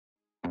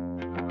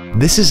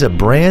This is a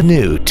brand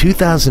new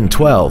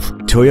 2012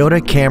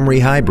 Toyota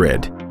Camry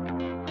Hybrid.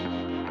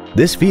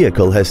 This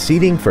vehicle has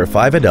seating for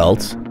 5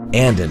 adults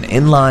and an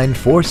inline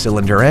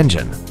 4-cylinder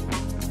engine.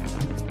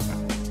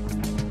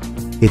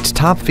 Its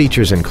top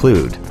features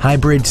include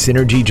hybrid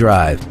synergy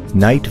drive,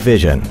 night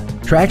vision,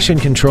 traction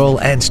control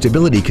and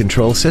stability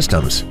control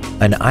systems,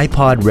 an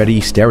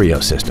iPod-ready stereo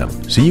system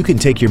so you can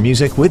take your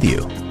music with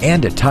you,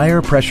 and a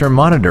tire pressure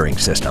monitoring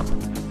system.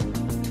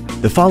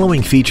 The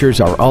following features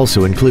are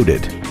also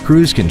included: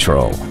 cruise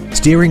control,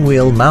 steering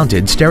wheel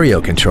mounted stereo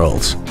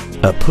controls,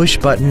 a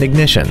push-button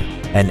ignition,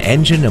 an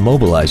engine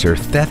immobilizer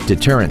theft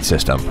deterrent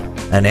system,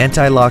 an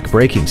anti-lock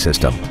braking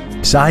system,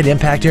 side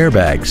impact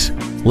airbags,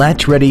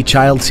 latch-ready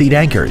child seat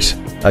anchors,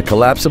 a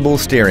collapsible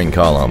steering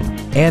column,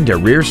 and a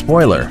rear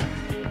spoiler.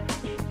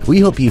 We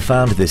hope you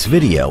found this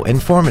video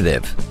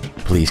informative.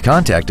 Please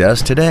contact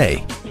us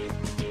today.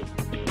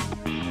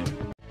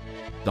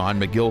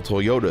 Don McGill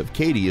Toyota of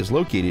Katy is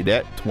located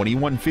at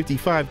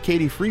 2155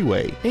 Katy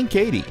Freeway in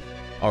Katy.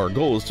 Our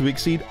goal is to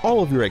exceed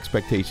all of your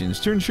expectations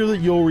to ensure that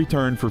you'll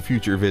return for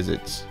future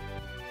visits.